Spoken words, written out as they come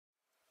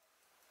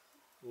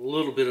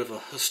little bit of a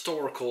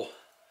historical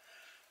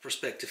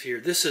perspective here.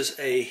 This is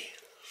a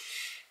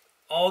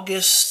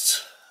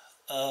August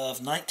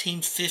of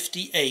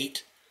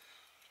 1958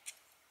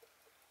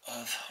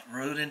 of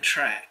Road and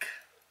Track.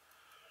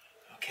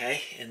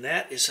 Okay, and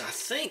that is, I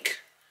think,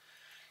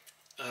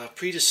 a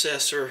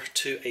predecessor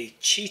to a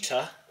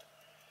Cheetah.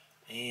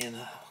 And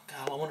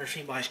God, I wonder if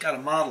anybody's got a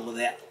model of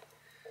that.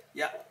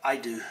 Yeah, I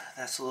do.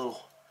 That's a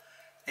little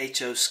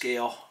HO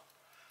scale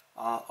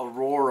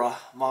Aurora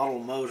model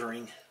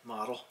motoring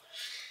model.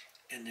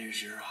 And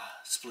there's your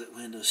split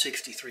window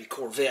 63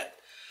 Corvette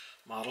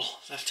model.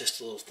 That's just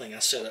a little thing I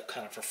set up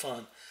kind of for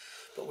fun.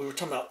 But we were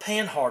talking about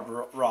Panhard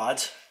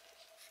rods.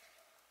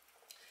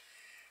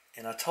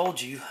 And I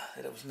told you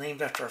that it was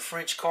named after a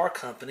French car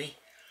company.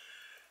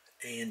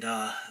 And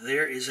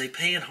there is a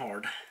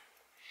Panhard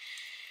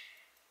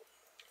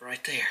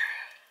right there.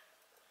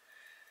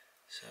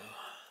 So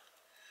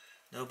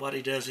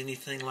nobody does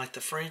anything like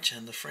the French,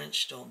 and the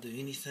French don't do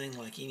anything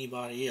like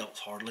anybody else,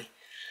 hardly.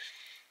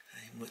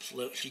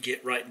 Let you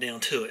get right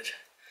down to it.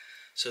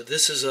 So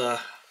this is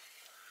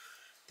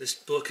this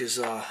book is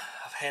I've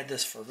had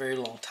this for a very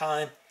long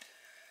time.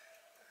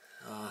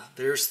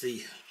 There's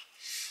the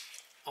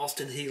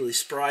Austin Healey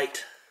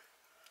Sprite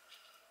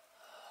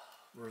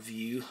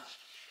review.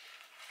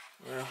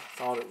 Well,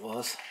 thought it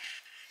was.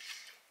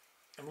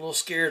 I'm a little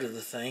scared of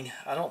the thing.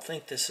 I don't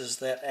think this is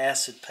that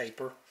acid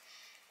paper.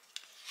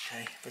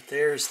 Okay, but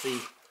there's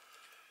the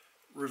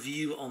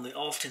review on the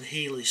Austin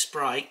Healey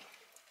Sprite.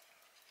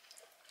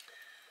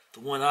 The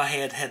one I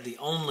had the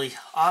only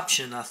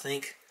option, I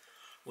think,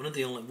 one of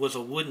the only, was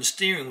a wooden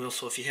steering wheel,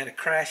 so if you had a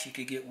crash, you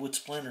could get wood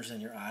splinters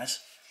in your eyes.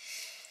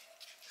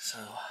 So,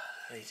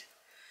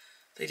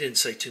 they didn't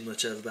say too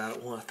much about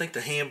it. Well, I think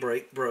the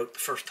handbrake broke the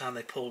first time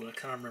they pulled it. I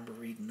kind of remember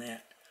reading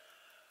that.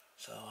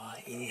 So,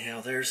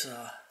 anyhow, there's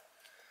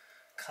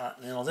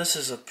Continental. This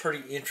is a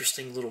pretty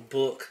interesting little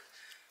book.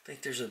 I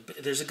think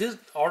there's a good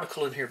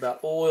article in here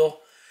about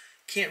oil.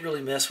 Can't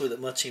really mess with it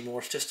much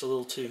anymore. It's just a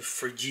little too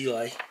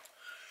fragile.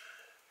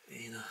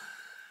 You know.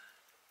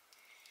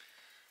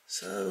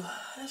 So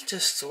that's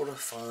just sort of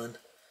fun.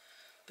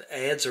 The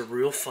ads are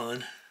real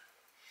fun.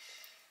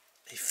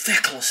 A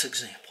feckless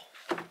example.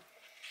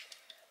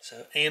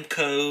 So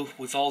Amco,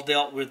 we've all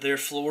dealt with their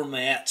floor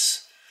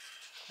mats.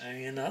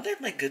 And they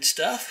make good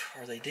stuff,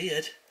 or they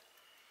did.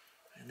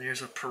 And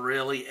there's a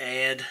Pirelli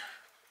ad.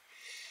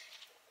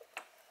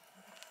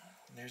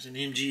 And there's an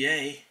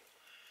MGA.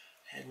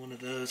 Had one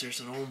of those.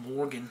 There's an old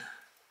Morgan.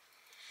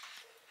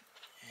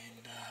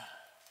 And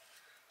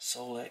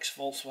Solex,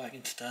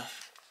 Volkswagen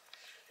stuff.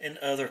 And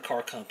other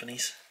car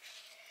companies.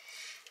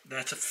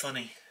 That's a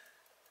funny.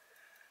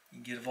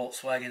 You can get a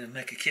Volkswagen and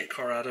make a kit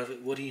car out of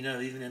it. What do you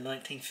know? Even in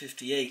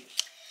 1958,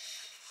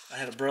 I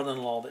had a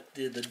brother-in-law that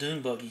did the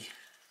dune buggy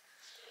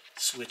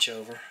switch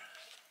over.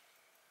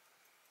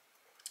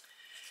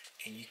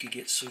 And you could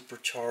get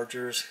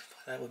superchargers.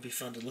 That would be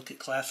fun to look at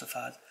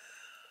classified.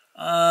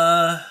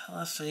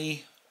 Let's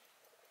see.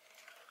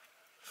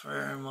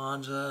 Ferrari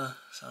Monza,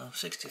 so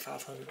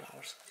 $6,500.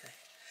 Okay.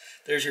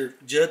 There's your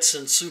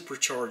Judson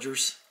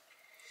superchargers.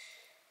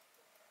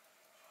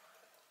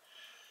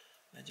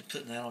 Imagine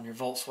putting that on your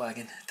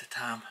Volkswagen at the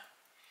time.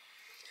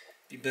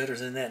 Be better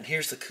than that. And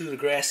here's the coup de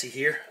grace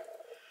here.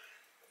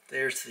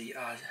 There's the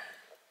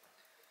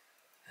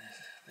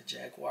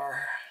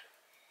Jaguar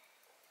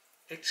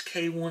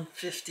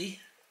XK150.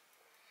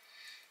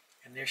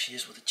 And there she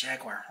is with the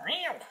Jaguar.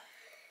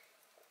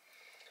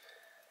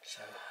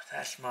 So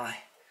that's my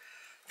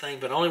thing.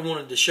 But I only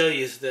wanted to show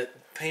you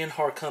that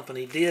Panhard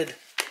Company did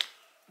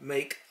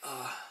make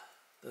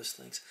those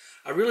things.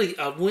 I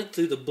went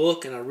through the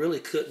book and I really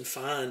couldn't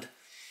find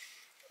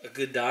a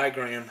good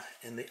diagram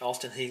in the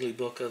Austin Healey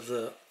book of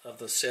the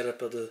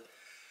setup of the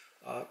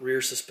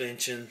rear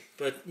suspension.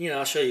 But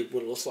I'll show you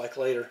what it looks like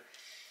later.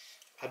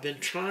 I've been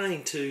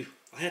trying to.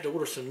 I had to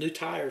order some new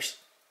tires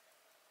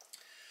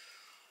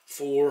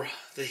for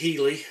the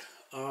Healey,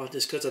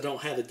 just because I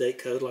don't have the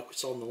date code like we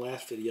saw in the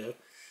last video.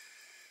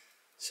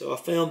 So I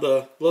found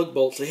the lug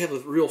bolts. They have a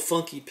real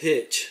funky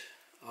pitch.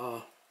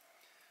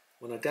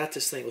 When I got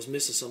this thing, it was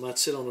missing some. I'd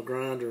sit on the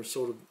grinder and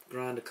sort of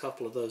grind a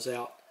couple of those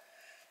out.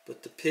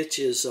 But the pitch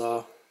is,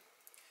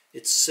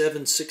 it's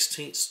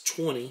 7/16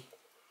 20,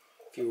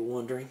 if you were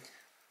wondering.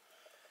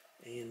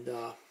 And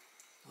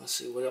let's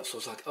see what else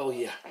was like. Oh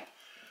yeah.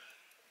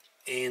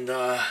 And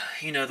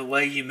the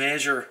way you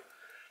measure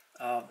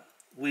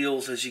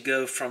wheels as you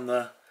go from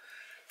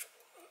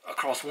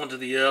across one to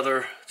the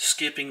other,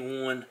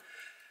 skipping one,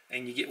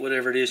 and you get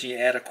whatever it is, and you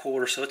add a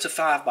quarter. So it's a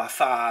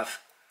 5x5.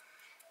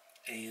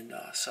 And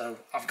so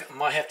I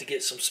might have to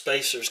get some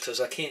spacers because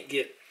I can't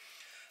get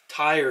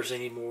tires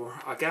anymore.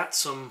 I got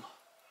some.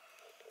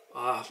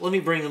 Let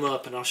me bring them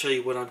up and I'll show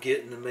you what I'm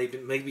getting, and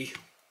maybe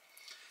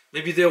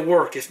they'll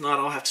work. If not,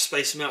 I'll have to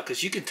space them out,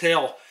 because you can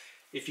tell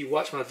if you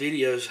watch my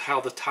videos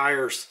how the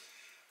tires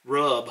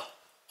rub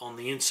on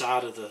the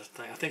inside of the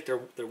thing. I think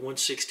they're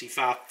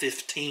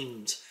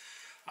 165R15's.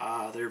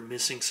 They're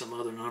missing some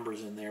other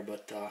numbers in there,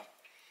 but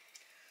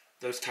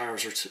those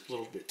tires are a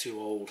little bit too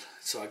old.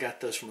 So I got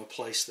those from a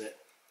place that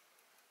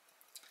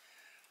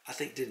I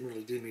think didn't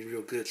really do me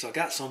real good. So I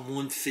got some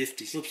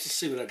 150s. Let's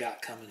see what I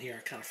got coming here.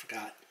 I kind of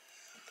forgot.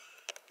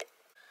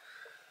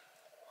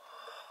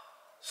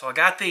 So I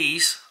got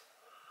these.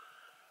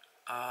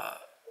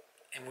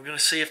 And we're going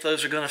to see if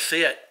those are going to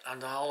fit.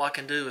 And all I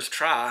can do is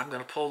try. I'm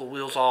going to pull the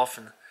wheels off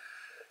and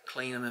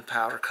clean them and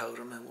powder coat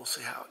them, and we'll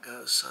see how it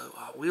goes. So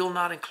wheel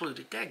not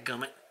included.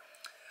 Dadgummit.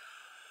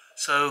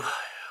 So,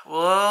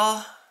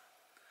 well,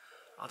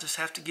 I'll just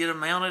have to get them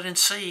mounted and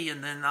see,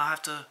 and then I'll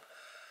have to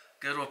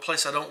go to a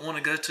place I don't want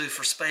to go to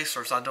for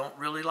spacers. I don't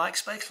really like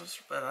spacers,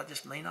 but I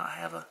just may not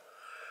have a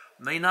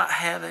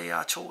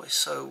choice.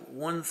 So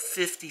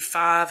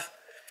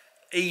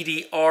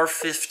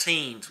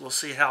 165R15's. We'll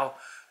see how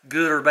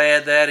good or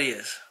bad that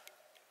is.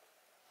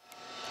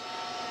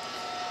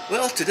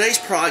 Well, today's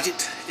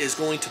project is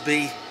going to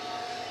be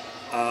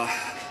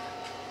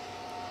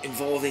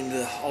involving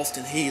the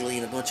Austin Healey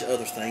and a bunch of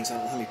other things. I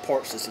don't know how many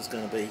parts this is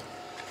going to be,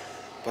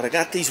 but I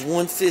got these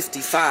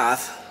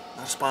 155,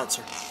 not a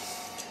sponsor,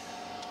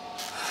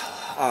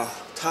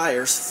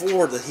 tires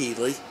for the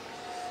Healey,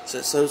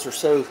 since those are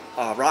so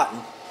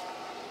rotten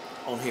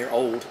on here,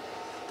 old.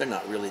 They're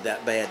not really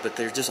that bad, but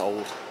they're just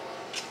old.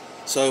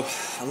 So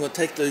I'm going to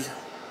take the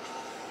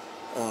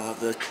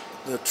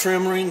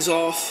trim rings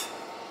off,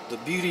 the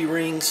beauty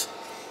rings.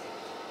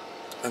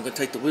 I'm going to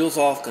take the wheels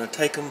off, going to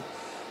take them,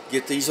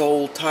 get these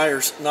old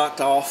tires knocked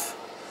off,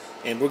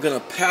 and we're going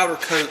to powder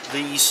coat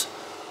these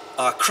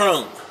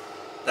chrome.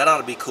 That ought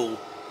to be cool.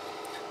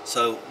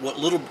 So what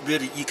little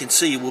bit you can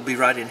see will be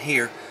right in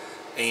here,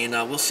 and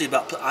we'll see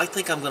about, I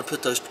think I'm going to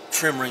put those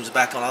trim rings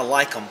back on. I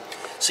like them.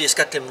 See, it's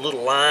got them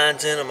little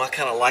lines in them. I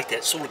kind of like that.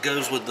 It sort of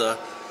goes with the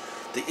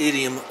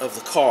idiom of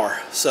the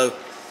car. So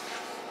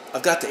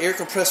I've got the air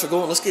compressor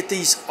going. Let's get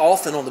these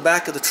off and on the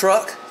back of the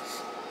truck.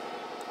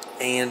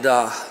 And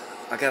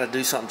I got to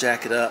do something,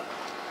 jack it up.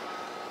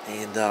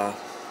 And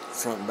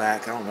front and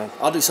back, I don't know.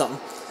 I'll do something.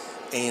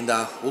 And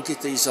we'll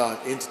get these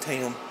into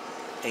town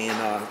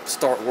and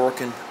start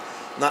working.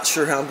 Not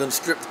sure how I'm going to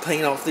strip the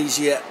paint off these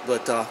yet,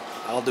 but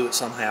I'll do it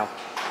somehow.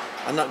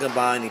 I'm not going to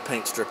buy any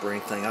paint strip or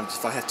anything.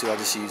 If I have to, I'll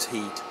just use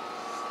heat.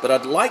 But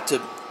I'd like to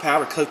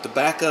powder coat the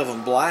back of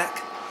them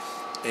black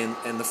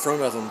and the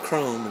front of them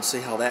chrome and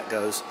see how that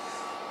goes.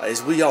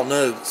 As we all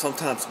know,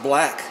 sometimes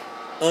black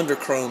under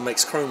chrome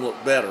makes chrome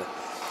look better.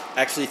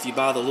 Actually, if you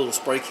buy the little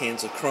spray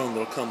cans of chrome,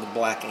 they'll come with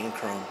black and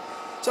chrome.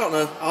 So I don't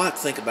know. I'll have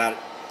to think about it.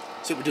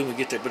 See what we do when we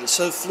get there. But it's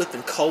so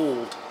flipping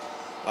cold.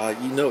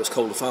 You know it's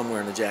cold if I'm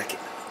wearing a jacket.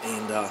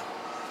 And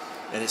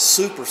it's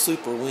super,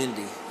 super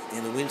windy.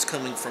 And the wind's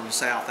coming from the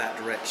south that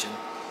direction.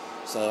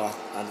 So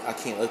I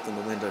can't open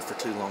the window for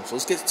too long. So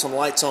let's get some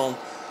lights on.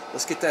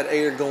 Let's get that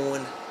air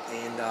going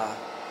and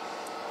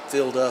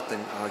filled up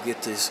and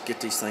get these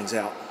things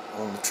out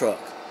on the truck.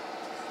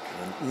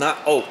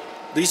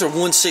 These are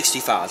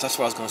 165s. That's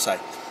what I was going to say.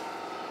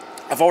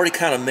 I've already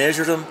kind of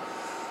measured them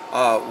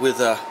with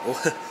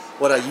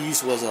what I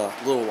used was a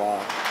little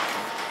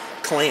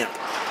clamp,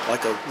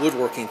 like a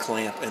woodworking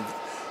clamp, and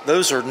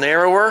those are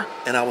narrower,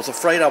 and I was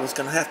afraid I was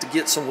going to have to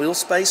get some wheel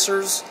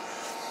spacers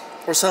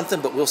or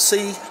something, but we'll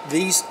see.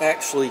 These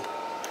actually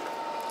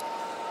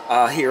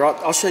here,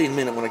 I'll show you in a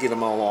minute when I get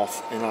them all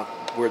off and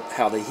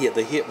how they hit.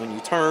 They hit when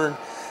you turn,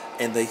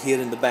 and they hit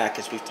in the back,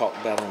 as we've talked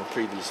about on a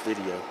previous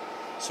video.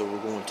 So we're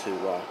going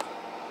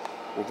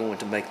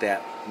to make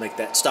that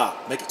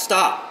stop. Make it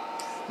stop.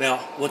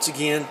 Now, once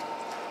again,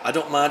 I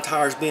don't mind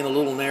tires being a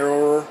little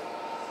narrower.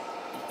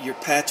 Your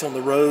patch on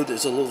the road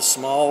is a little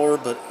smaller,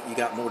 but you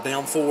got more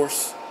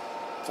downforce.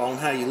 So on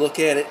how you look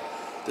at it,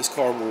 this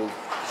car will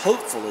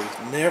hopefully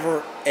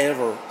never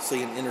ever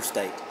see an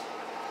interstate.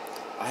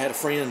 I had a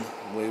friend,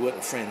 well, he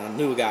wasn't a friend, I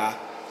knew a guy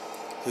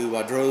who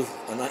drove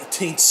a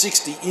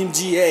 1960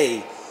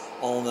 MGA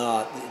on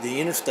the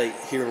interstate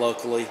here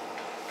locally.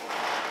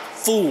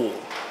 Fool,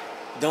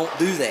 don't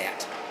do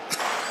that.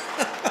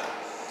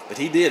 But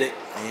he did it,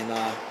 and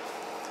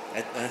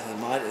an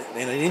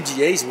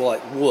MGA's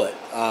like what,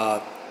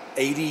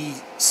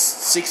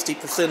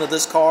 80-60% of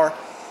this car,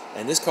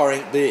 and this car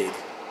ain't big.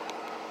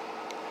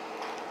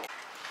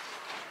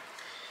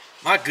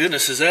 My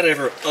goodness, is that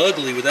ever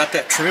ugly without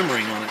that trim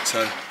ring on it?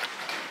 So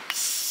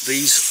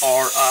these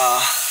are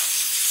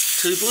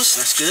tubeless.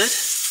 That's good.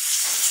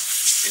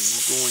 And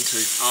we're going to.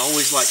 I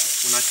always like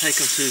when I take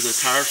them to the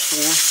tire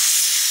store.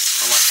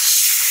 I like to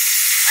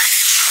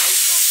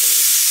roast off of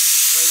them and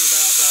the trailer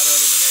valves out of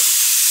them and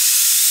everything.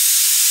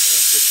 So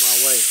that's just my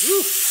way.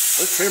 Whew,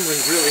 those trim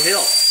rings really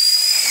help.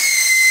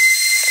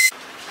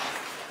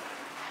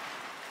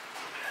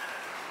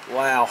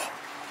 Wow,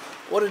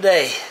 what a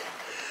day.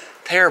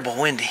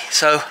 Terrible windy.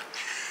 So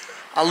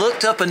I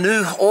looked up a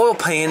new oil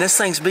pan. This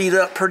thing's beat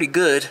up pretty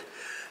good.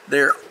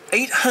 They're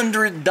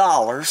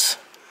 $800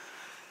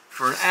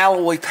 for an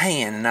alloy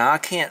pan. Now I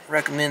can't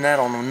recommend that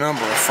on a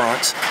number of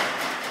fronts.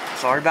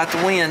 Sorry about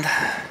the wind.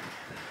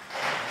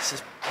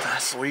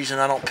 That's the reason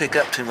I don't pick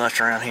up too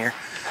much around here.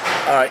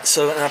 Alright,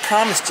 so I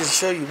promised to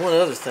show you one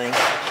other thing.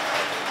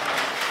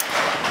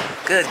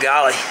 Good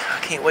golly, I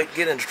can't wait to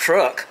get in the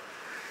truck.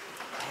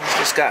 It's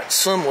just got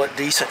somewhat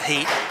decent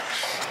heat.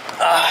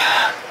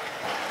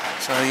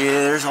 So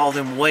yeah, there's all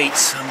them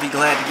weights. I'll be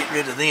glad to get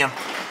rid of them.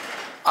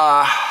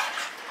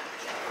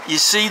 You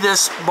see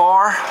this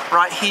bar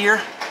right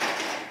here?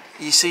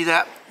 You see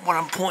that, what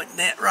I'm pointing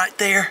at right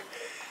there?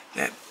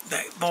 That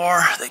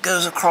bar that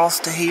goes across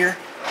to here.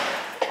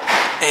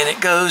 And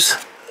it goes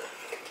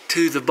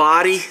to the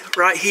body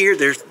right here.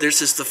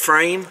 This is the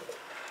frame.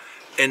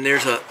 And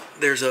there's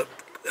a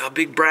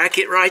big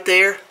bracket right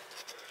there.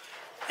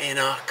 And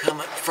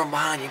coming from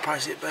behind, you can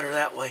probably see it better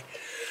that way.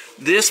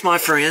 This, my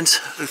friends,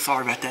 oh,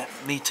 sorry about that,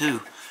 me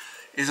too,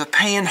 is a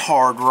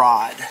Panhard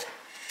rod.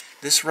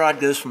 This rod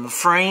goes from the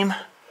frame,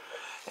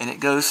 and it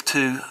goes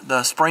to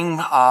the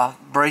spring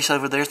brace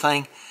over there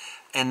thing,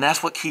 and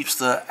that's what keeps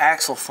the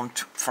axle from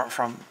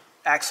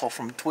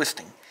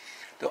twisting.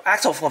 The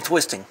axle from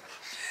twisting.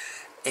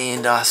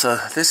 And so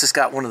this has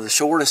got one of the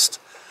shortest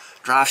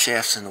drive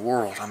shafts in the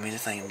world. I mean,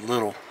 this thing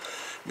little.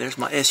 There's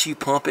my SU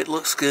pump. It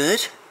looks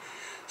good.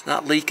 It's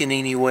not leaking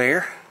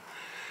anywhere.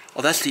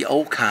 Oh, that's the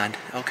old kind.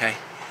 Okay.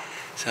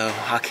 So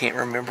I can't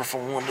remember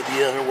from one to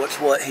the other what's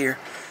what here.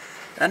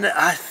 And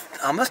I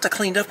must have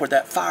cleaned up where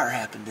that fire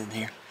happened in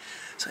here.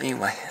 So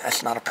anyway,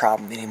 that's not a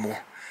problem anymore.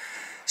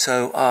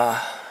 So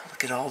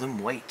look at all them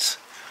weights.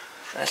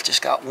 That's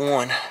just got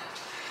one.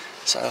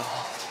 So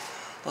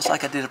looks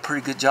like I did a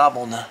pretty good job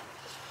on the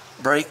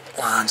brake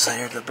lines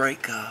there, the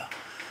brake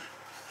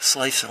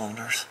slave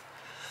cylinders.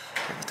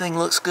 Everything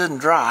looks good and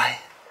dry.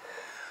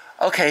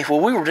 Okay, well,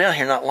 we were down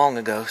here not long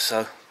ago,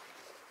 so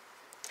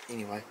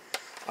anyway,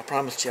 I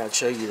promised you I'd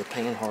show you the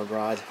Panhard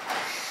rod.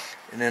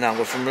 And then I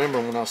was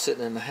remembering when I was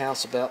sitting in the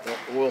house about that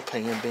oil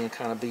pan being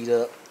kind of beat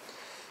up.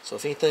 So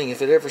if anything,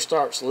 if it ever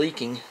starts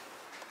leaking,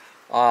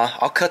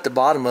 I'll cut the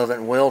bottom of it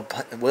and weld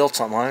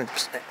something on it.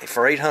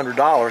 For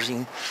 $800,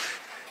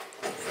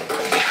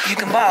 you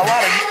can buy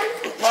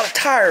a lot of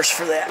tires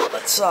for that.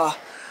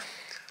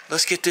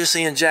 Let's get this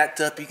end jacked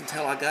up. You can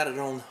tell I got it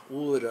on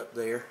wood up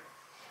there.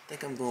 I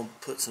think I'm going to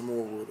put some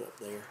more wood up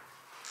there,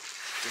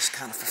 just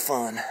kind of for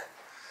fun.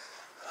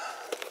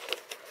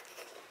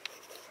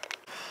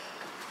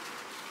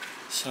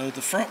 So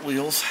the front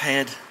wheels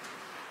had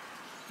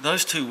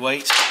those two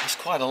weights. It's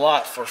quite a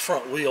lot for a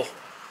front wheel.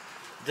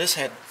 This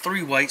had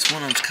 3 weights.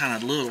 One of them's kind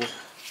of little,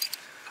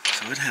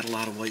 so it had a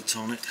lot of weights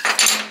on it.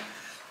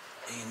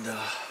 And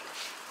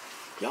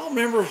y'all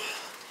remember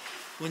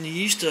when you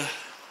used to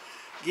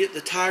get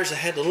the tires that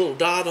had the little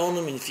dot on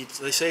them, and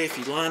they say if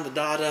you lined the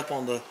dot up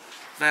on the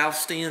valve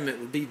stem, it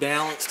would be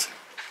balanced.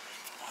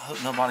 I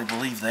hope nobody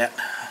believed that.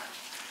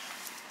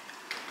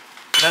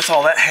 That's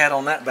all that had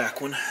on that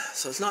back one,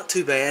 so it's not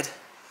too bad.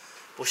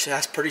 Boy,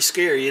 that's pretty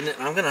scary, isn't it?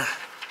 I'm gonna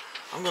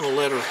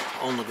let her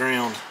on the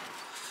ground.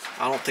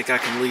 I don't think I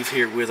can leave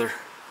here with her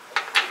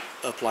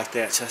up like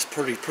that. So that's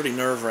pretty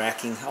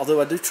nerve-wracking. Although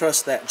I do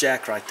trust that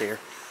jack right there.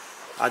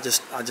 I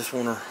just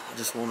want her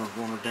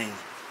down.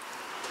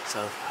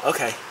 So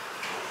okay,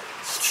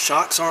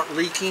 shocks aren't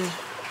leaking.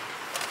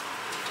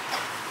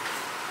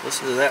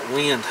 Listen to that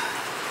wind.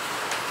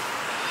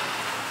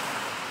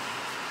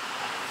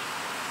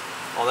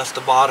 Oh, that's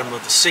the bottom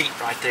of the seat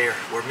right there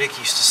where Mick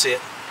used to sit.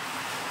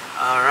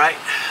 All right.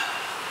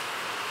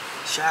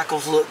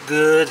 Shackles look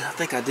good. I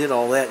think I did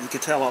all that. You can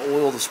tell I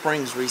oiled the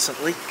springs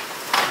recently.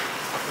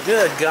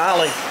 Good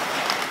golly.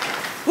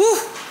 Woo!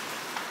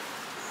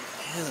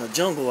 There's a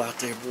jungle out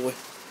there, boy.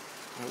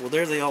 Right, well,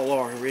 there they all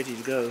are, ready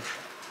to go.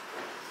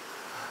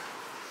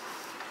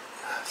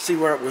 See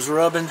where it was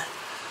rubbing?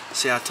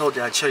 See, I told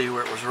you I'd show you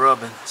where it was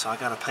rubbing, so I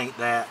got to paint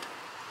that.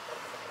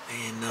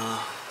 And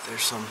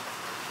there's some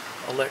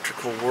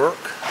electrical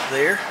work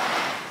there.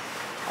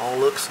 All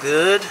looks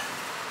good.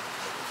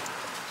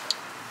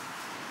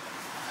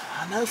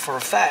 I know for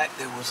a fact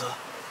there was an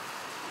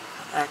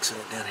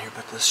accident down here,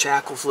 but the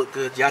shackles look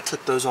good. Yeah, I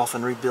took those off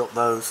and rebuilt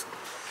those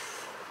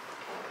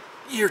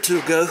a year or two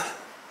ago.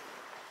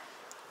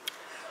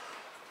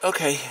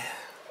 Okay.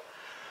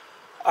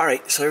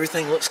 Alright, so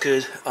everything looks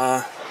good.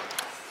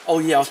 Oh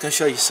yeah, I was going to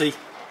show you. See,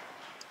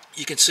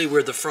 you can see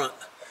where the front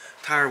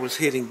tire was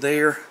hitting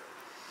there.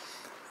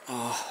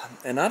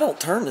 And I don't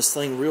turn this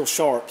thing real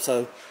sharp,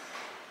 so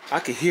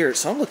I could hear it.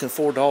 So I'm looking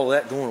forward to all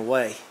that going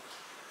away.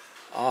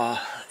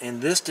 And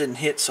this didn't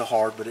hit so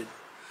hard, but it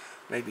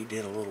maybe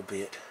did a little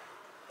bit.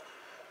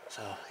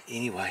 So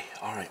anyway,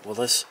 all right. Well,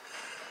 let's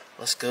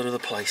go to the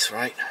place,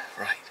 right?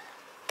 Right.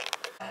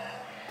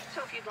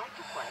 So if you'd like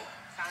to play,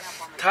 sign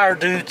up on the Tire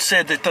dude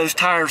said that those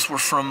tires were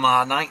from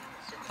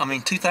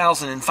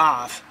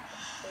 2005.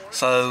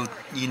 So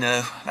you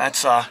know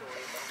that's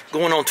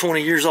going on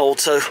 20 years old.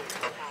 So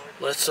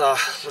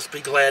let's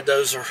be glad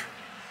those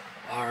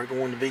are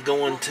going to be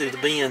going to the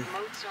bin.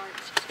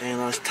 And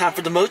it's time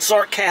for the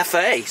Mozart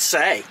Cafe,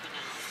 say.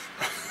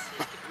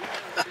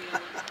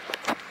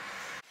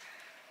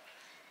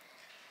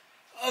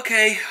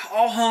 Okay,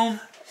 all home.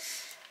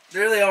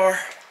 There they are.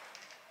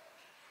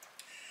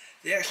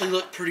 They actually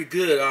look pretty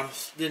good. I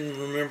didn't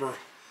remember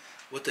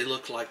what they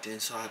looked like the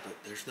inside, but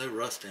there's no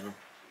rust in them.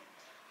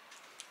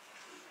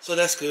 So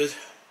that's good.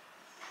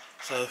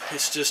 So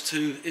it's just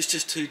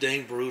too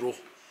dang brutal.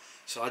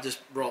 So I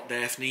just brought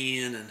Daphne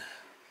in and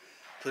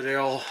put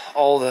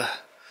all the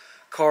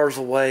cars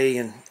away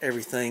and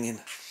everything, and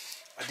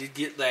I did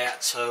get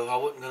that, so I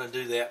wasn't going to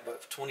do that,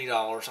 but for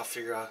 $20 I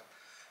figure I'd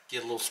get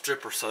a little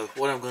stripper. So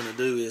what I'm going to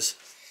do is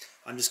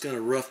I'm just going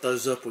to rough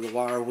those up with a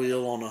wire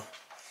wheel on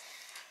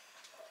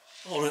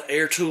an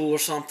air tool or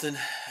something,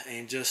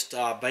 and just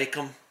bake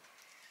them,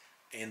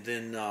 and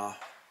then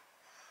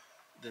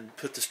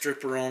put the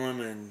stripper on them,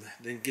 and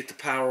then get the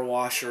power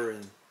washer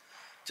and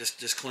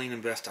just clean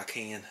them best I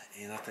can,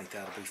 and I think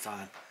that'll be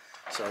fine.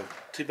 So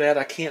too bad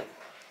I can't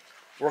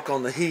work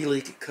on the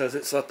Healey because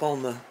it's up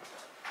on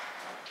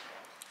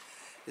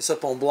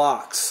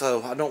blocks,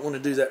 so I don't want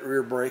to do that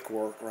rear brake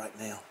work right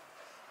now.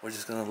 We're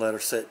just going to let her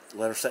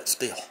set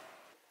still.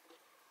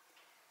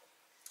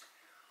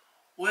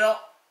 Well,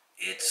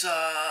 it's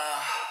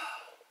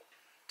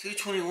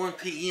 2:21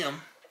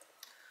 p.m.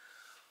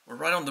 We're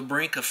right on the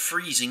brink of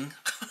freezing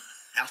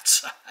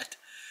outside.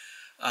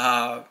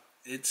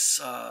 It's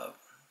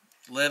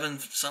 11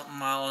 something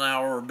mile an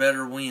hour or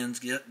better winds,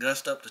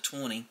 gust up to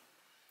 20.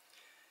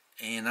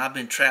 And I've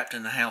been trapped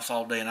in the house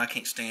all day and I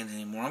can't stand it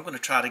anymore. I'm going to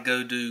try to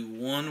go do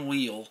one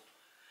wheel,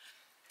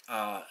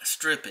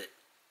 strip it,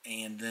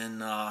 and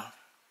then I'm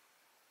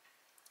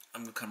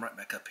going to come right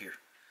back up here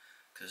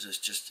because it's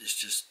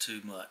just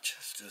too much.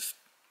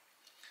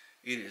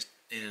 It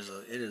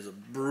is a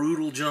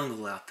brutal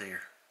jungle out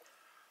there.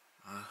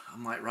 I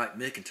might write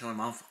Mick and tell him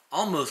I've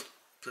almost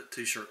put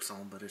 2 shirts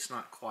on, but it's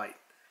not quite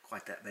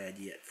that bad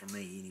yet for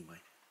me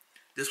anyway.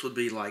 This would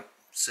be like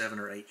 7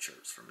 or 8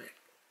 shirts for Mick.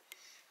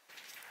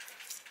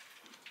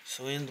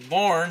 So in the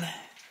barn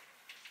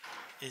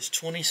it's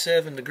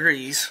 27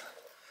 degrees.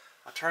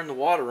 I turned the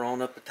water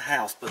on up at the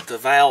house, but the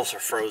valves are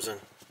frozen,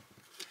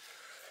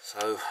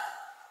 so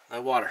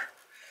no water.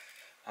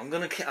 I'm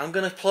gonna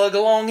plug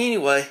along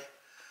anyway.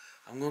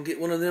 I'm gonna get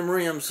one of them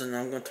rims and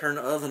I'm gonna turn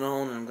the oven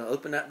on and I'm gonna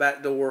open that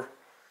back door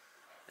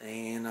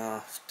and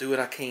do what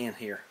I can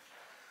here.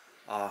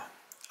 I'm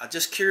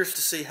just curious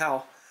to see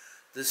how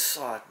this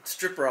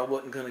stripper I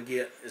wasn't gonna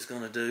get is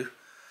gonna do.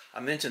 I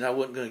mentioned I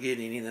wasn't going to get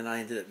any, and then I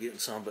ended up getting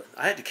some. But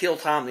I had to kill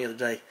time the other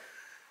day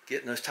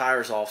getting those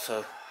tires off,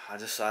 so I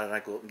decided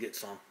I'd go up and get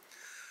some.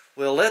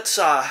 Well, let's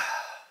go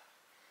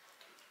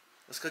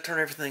turn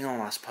everything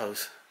on, I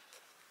suppose.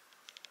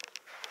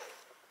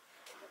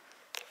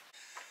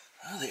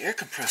 Oh, the air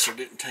compressor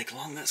didn't take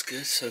long. That's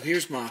good. So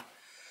here's my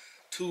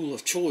tool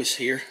of choice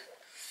here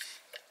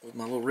with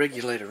my little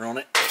regulator on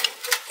it.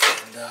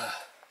 And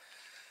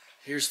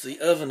here's the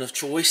oven of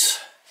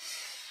choice.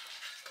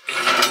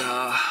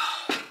 And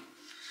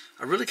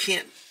I really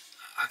can't,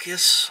 I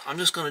guess I'm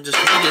just going to just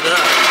heat it up.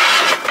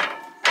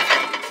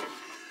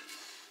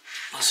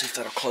 Let's see if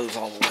that'll close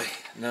all the way.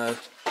 No.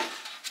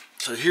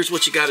 So here's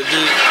what you got to do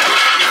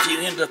if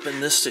you end up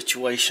in this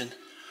situation.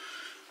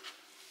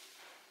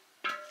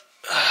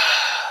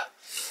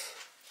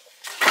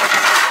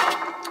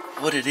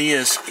 What it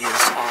is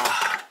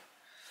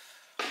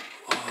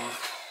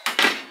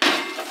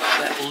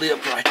that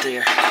lip right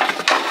there.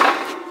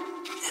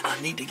 And I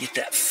need to get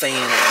that fan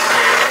over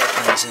there.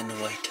 That thing's in the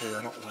way too.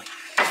 I don't like.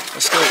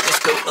 Let's go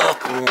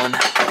up one, and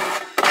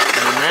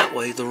that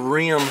way the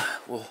rim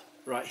will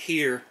right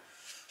here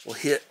will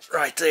hit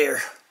right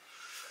there.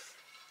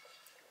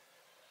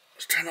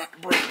 Let's try not to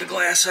break the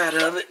glass out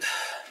of it.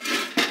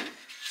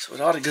 So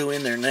it ought to go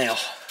in there now.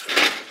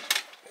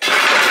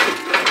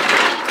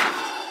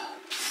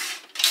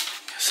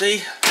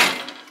 See,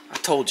 I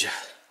told you.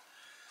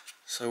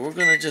 So we're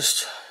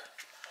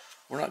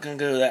not gonna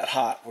go that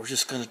hot. We're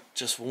just gonna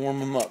warm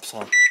them up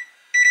some.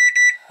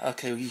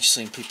 Okay, well, you've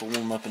seen people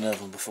warm up an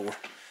oven before.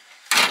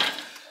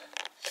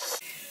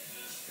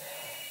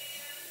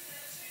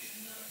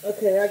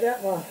 Okay, I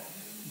got my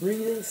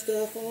breathing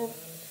stuff on,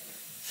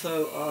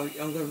 so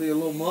I'm going to be a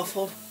little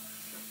muffled.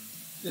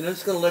 And I'm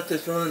just going to let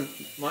this run.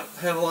 Might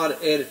have a lot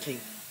of editing.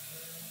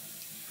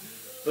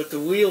 But the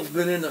wheel's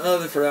been in the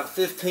oven for about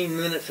 15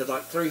 minutes at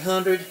like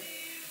 300.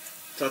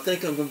 So I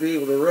think I'm going to be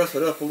able to rough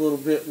it up a little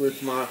bit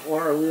with my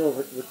wire wheel,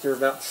 which you're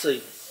about to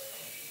see.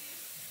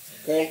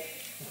 Okay?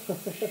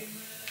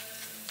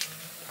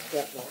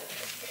 Got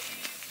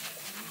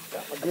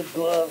my good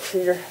gloves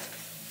here.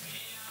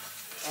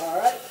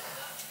 Alright.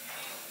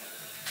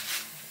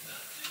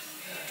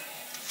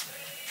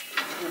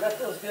 That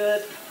feels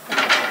good.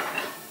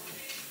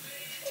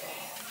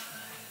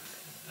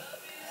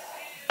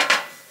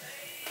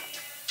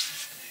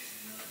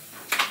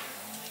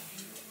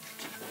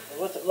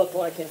 What's it look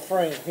like in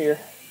frame here?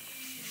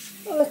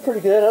 Oh, that's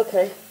pretty good.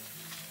 Okay.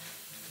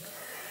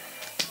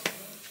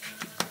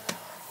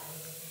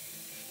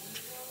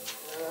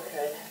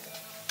 Okay.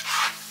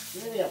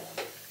 Medium.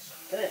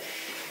 Okay.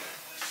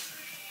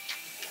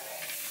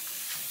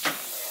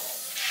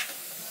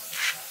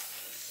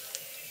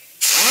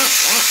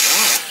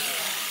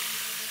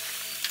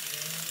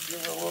 Give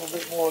it a little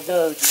bit more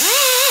go.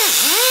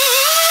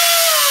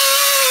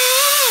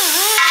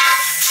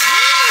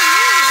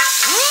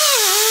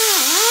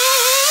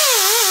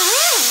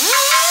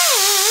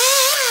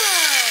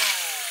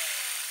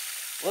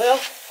 Well,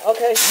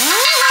 okay.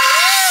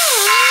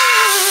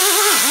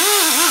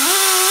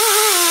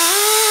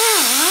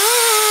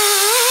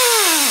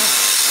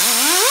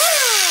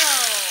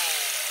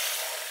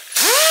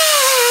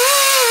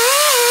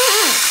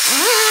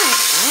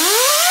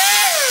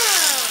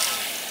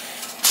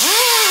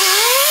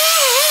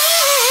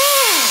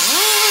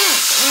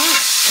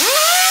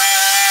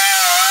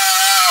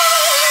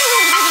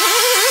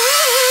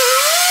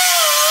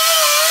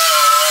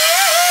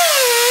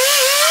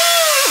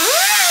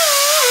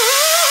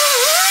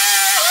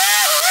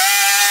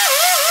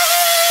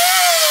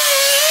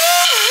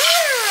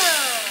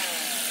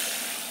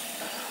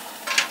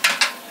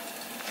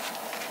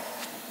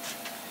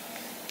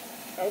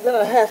 I'm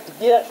gonna have to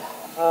get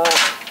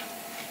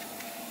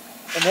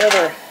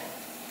another.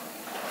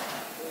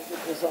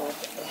 Get this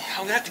off.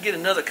 I'm gonna have to get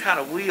another kind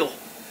of wheel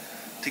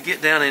to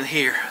get down in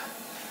here.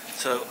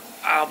 So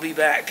I'll be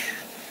back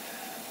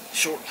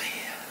shortly.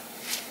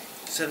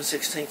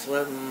 7/16,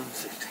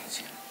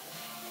 11/16.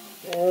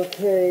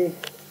 Okay.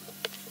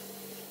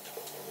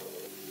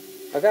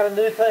 I got a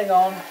new thing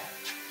on, and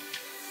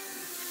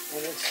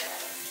it's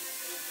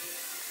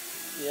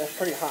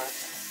pretty hot.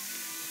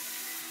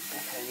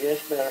 Okay, yeah,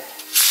 it's better.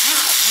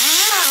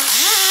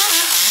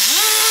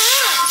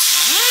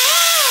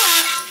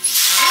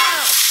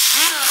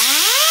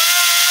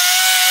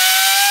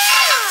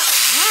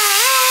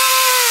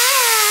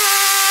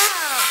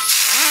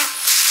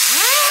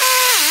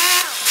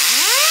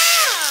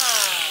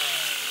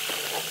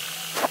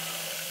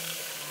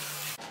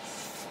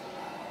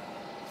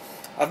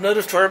 I've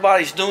noticed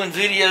everybody's doing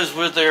videos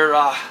with their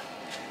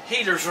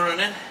heaters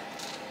running.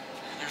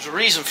 There's a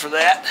reason for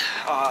that.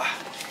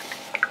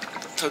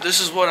 So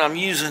this is what I'm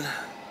using.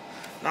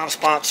 Not a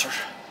sponsor.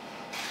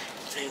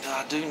 And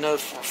I do know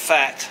for a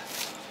fact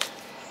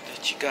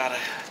that you gotta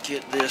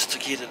get this to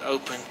get it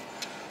open.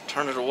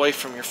 Turn it away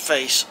from your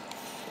face.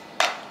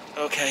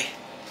 Okay.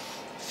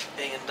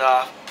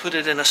 And put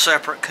it in a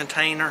separate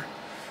container.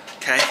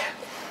 Okay.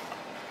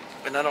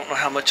 And I don't know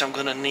how much I'm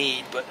gonna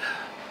need, but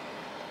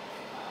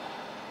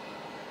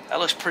that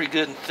looks pretty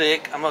good and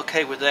thick. I'm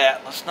okay with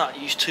that. Let's not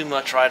use too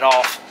much right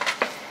off.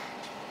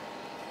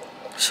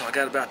 So I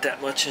got about that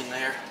much in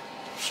there.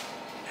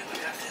 And I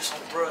got this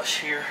little brush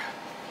here.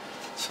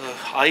 So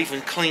I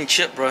even clean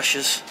chip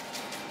brushes.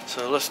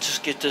 So let's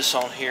just get this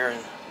on here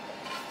and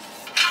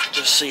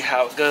just see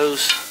how it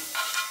goes.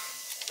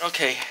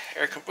 Okay,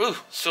 ooh,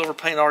 silver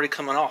paint already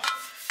coming off.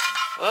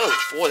 Oh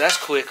boy, that's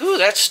quick. Ooh,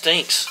 that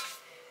stinks.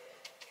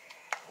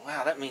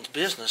 Wow, that means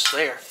business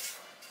there.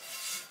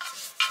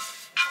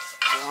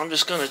 I'm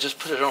just going to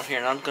put it on here,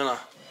 and I'm going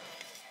to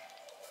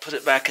put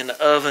it back in the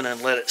oven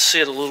and let it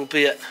sit a little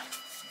bit.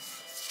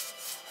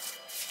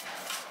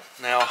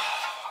 Now,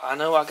 I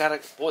know I got to,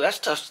 boy, that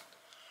stuff's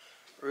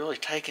really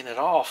taking it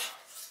off,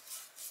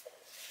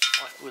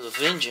 like with a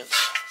vengeance.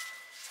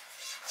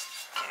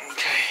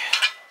 Okay.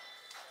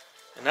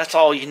 And that's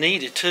all you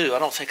needed, too. I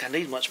don't think I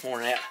need much more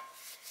than that.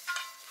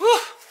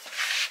 Whew.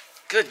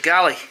 Good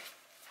golly.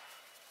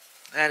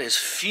 That is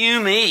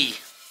fumey.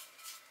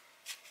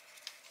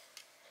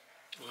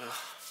 Well,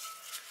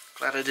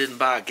 glad I didn't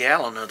buy a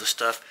gallon of the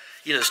stuff.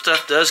 You know,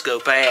 stuff does go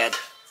bad.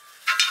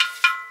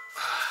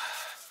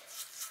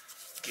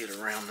 Get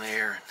around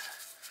there and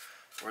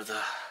where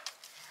the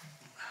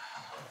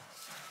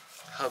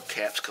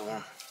hubcaps go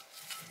on.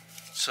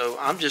 So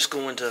I'm just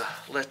going to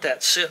let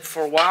that sit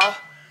for a while,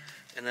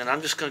 and then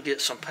I'm just going to get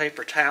some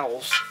paper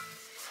towels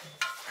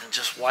and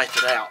just wipe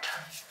it out.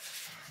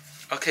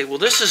 Okay, well,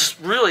 this is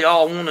really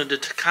all I wanted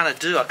to kind of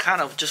do. I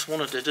kind of just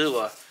wanted to do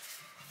a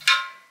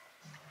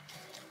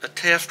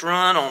test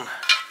run on.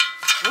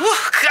 Woo,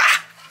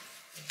 God,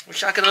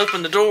 wish I could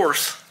open the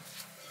doors.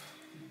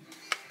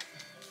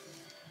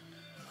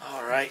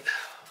 All right.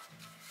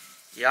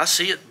 Yeah, I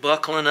see it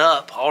buckling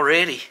up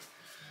already.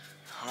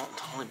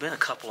 Only been a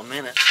couple of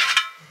minutes.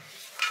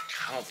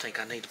 I don't think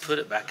I need to put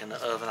it back in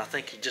the oven. I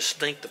think you just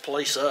stink the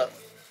place up.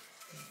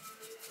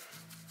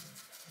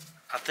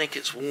 I think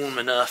it's warm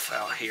enough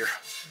out here.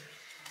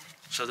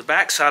 So the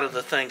back side of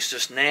the thing's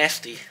just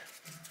nasty,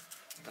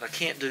 but I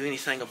can't do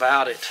anything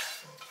about it.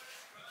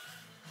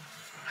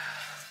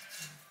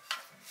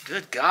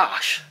 Good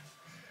gosh.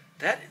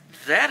 That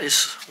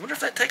is, I wonder if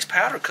that takes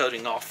powder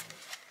coating off.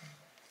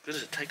 Good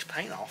as it takes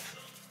paint off.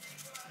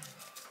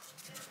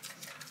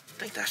 I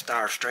think that's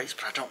Dire Straits,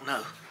 but I don't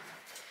know.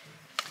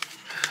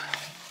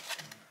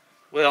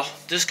 Well,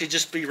 this could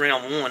just be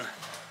round one.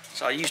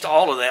 So I used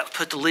all of that,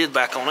 put the lid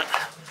back on it,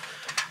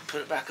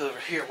 put it back over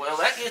here. Well,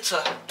 that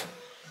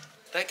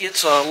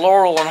gets a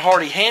Laurel and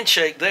Hardy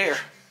handshake there.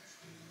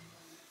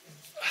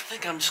 I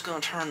think I'm just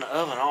going to turn the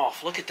oven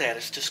off. Look at that,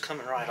 it's just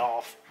coming right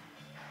off.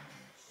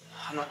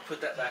 I'm not going to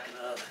put that back in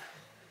the oven.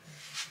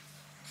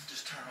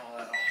 Just turn all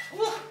that off.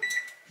 Woo!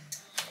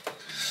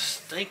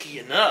 Stinky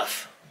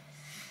enough.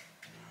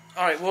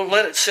 Alright, we'll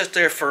let it sit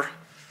there for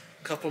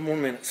a couple more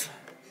minutes.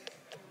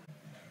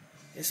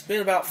 It's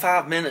been about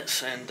 5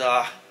 minutes, and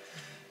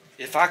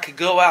if I could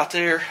go out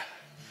there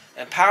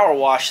and power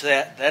wash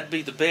that, that'd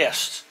be the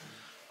best.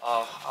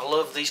 I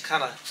love these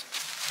kind of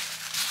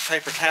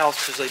paper towels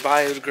because they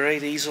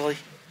biodegrade easily,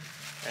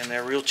 and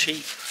they're real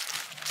cheap.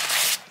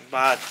 You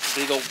buy a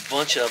big old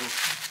bunch of them.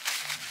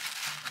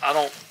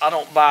 I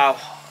don't buy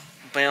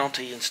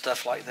Bounty and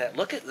stuff like that.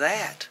 Look at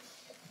that.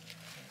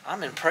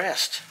 I'm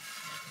impressed.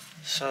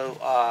 So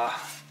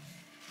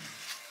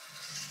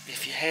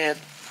if you had,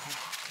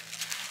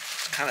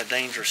 it's kind of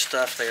dangerous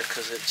stuff there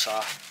because it's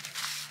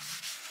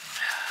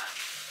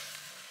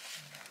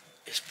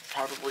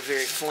probably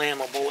very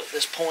flammable at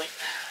this point.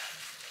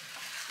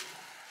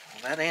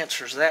 Well, that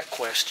answers that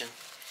question.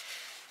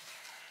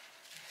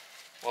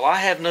 Well, I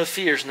have no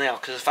fears now,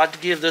 because if I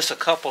give this a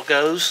couple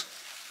goes,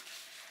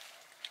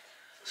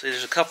 see,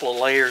 there's a couple of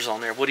layers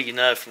on there. What do you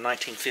know, from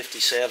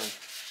 1957.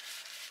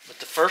 But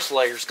the first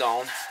layer's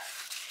gone.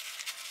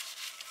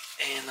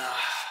 And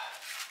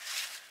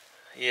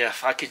yeah,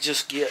 if I could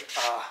just get,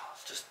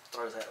 just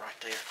throw that right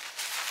there.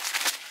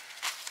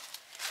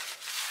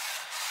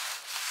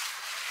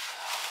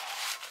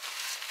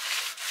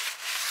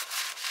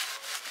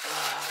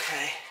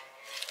 Okay.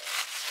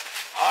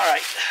 All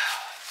right.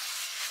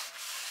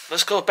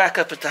 Let's go back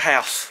up at the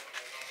house.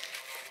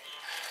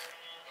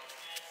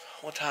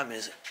 What time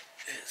is it?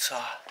 It's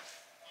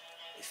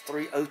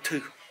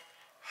 3:02.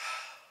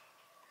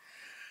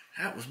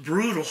 That was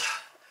brutal.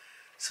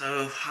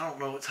 So I don't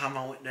know what time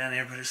I went down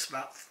there, but it's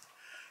about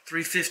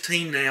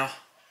 3:15 now.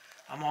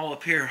 I'm all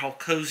up here, all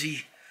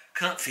cozy,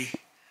 comfy.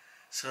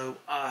 So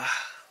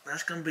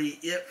that's gonna be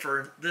it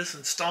for this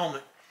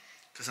installment,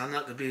 because I'm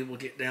not gonna be able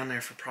to get down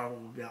there for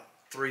probably about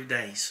 3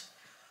 days.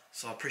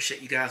 So I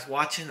appreciate you guys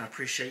watching. I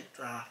appreciate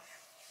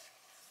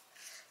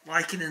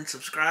liking and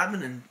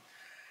subscribing. And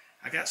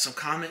I got some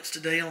comments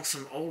today on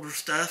some older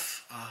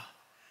stuff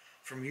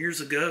from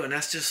years ago, and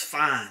that's just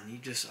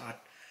fine.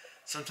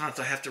 Sometimes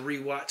I have to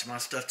rewatch my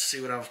stuff to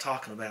see what I was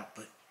talking about.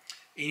 But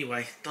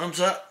anyway, thumbs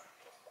up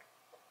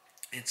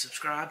and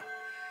subscribe,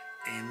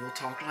 and we'll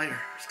talk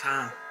later. It's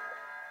time.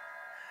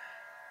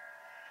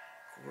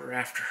 Quarter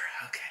after.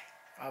 Okay.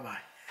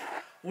 Bye-bye.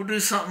 We'll do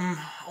something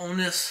on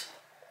this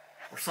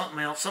or something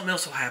else. Something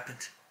else will happen.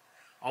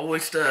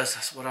 Always does.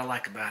 That's what I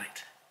like about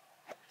it.